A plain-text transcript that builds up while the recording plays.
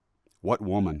What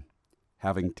woman,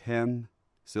 having 10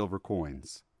 silver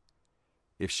coins,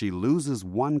 if she loses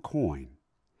one coin,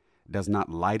 does not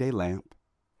light a lamp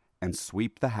and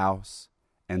sweep the house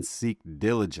and seek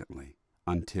diligently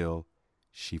until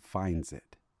she finds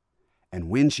it? And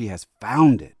when she has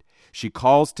found it, she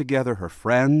calls together her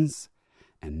friends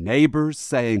and neighbors,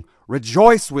 saying,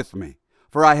 "Rejoice with me,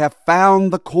 for I have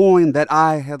found the coin that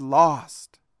I had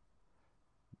lost."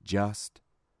 Just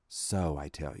so, I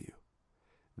tell you,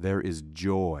 there is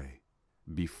joy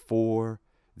before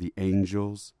the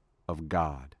angels of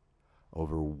God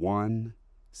over one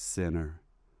sinner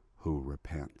who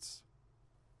repents.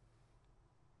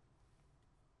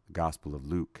 The Gospel of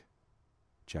Luke,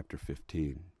 chapter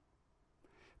 15.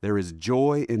 There is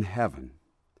joy in heaven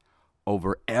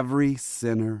over every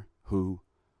sinner who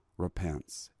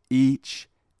repents. Each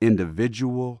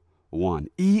individual one,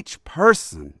 each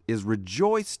person is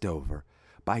rejoiced over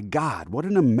by God. What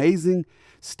an amazing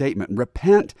statement.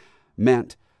 Repent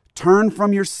meant turn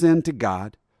from your sin to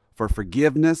God for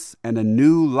forgiveness and a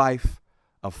new life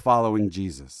of following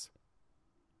Jesus.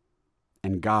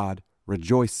 And God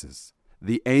rejoices.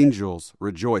 The angels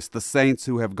rejoice. The saints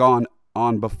who have gone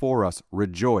on before us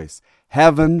rejoice.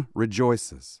 Heaven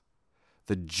rejoices.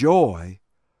 The joy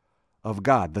of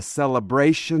God, the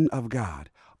celebration of God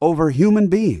over human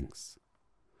beings.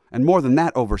 And more than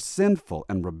that, over sinful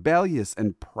and rebellious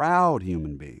and proud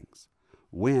human beings,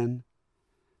 when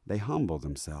they humble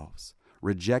themselves,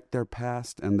 reject their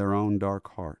past and their own dark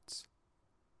hearts.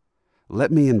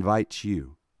 Let me invite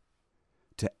you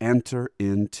to enter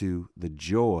into the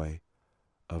joy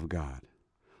of God.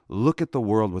 Look at the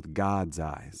world with God's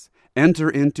eyes. Enter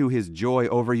into his joy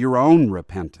over your own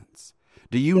repentance.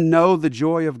 Do you know the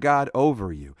joy of God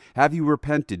over you? Have you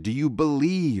repented? Do you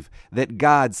believe that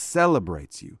God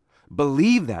celebrates you?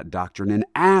 Believe that doctrine and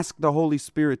ask the Holy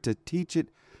Spirit to teach it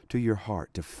to your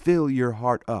heart, to fill your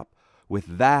heart up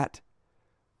with that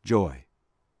joy,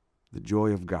 the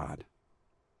joy of God.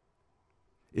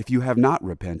 If you have not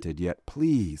repented yet,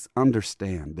 please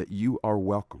understand that you are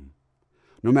welcome.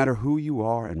 No matter who you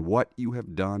are and what you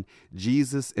have done,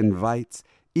 Jesus invites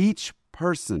each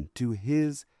person to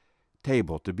his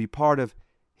table to be part of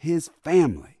his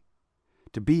family,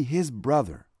 to be his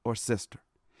brother or sister.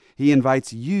 He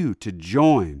invites you to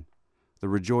join the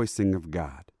rejoicing of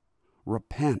God.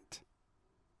 Repent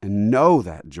and know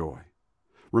that joy.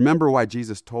 Remember why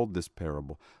Jesus told this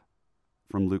parable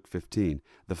from Luke 15.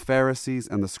 The Pharisees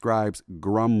and the scribes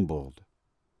grumbled,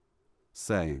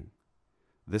 saying,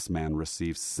 "This man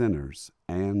receives sinners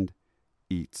and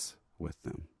eats with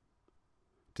them."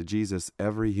 To Jesus,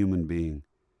 every human being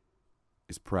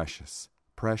is precious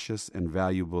and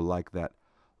valuable like that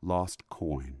lost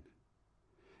coin.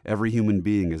 Every human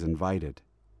being is invited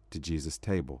to Jesus'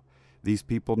 table. These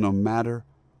people, no matter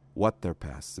what their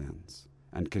past sins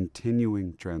and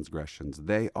continuing transgressions,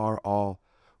 they are all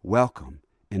welcome,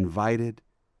 invited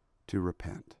to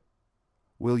repent.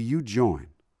 Will you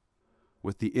join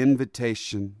with the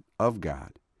invitation of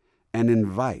God and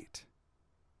invite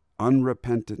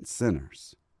unrepentant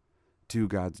sinners to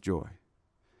God's joy?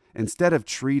 Instead of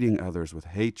treating others with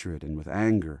hatred and with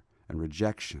anger and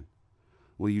rejection,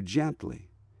 will you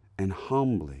gently and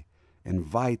humbly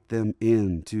invite them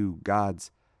into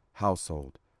God's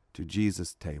household, to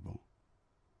Jesus' table?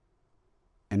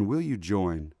 And will you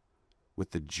join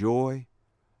with the joy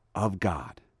of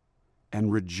God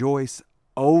and rejoice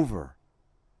over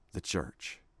the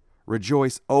church?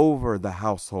 Rejoice over the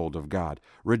household of God.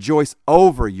 Rejoice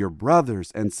over your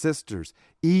brothers and sisters,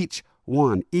 each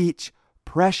one, each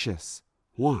precious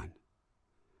one.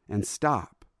 And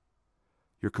stop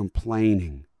your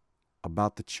complaining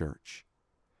about the church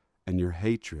and your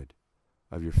hatred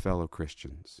of your fellow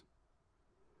Christians.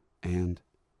 And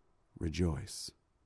rejoice.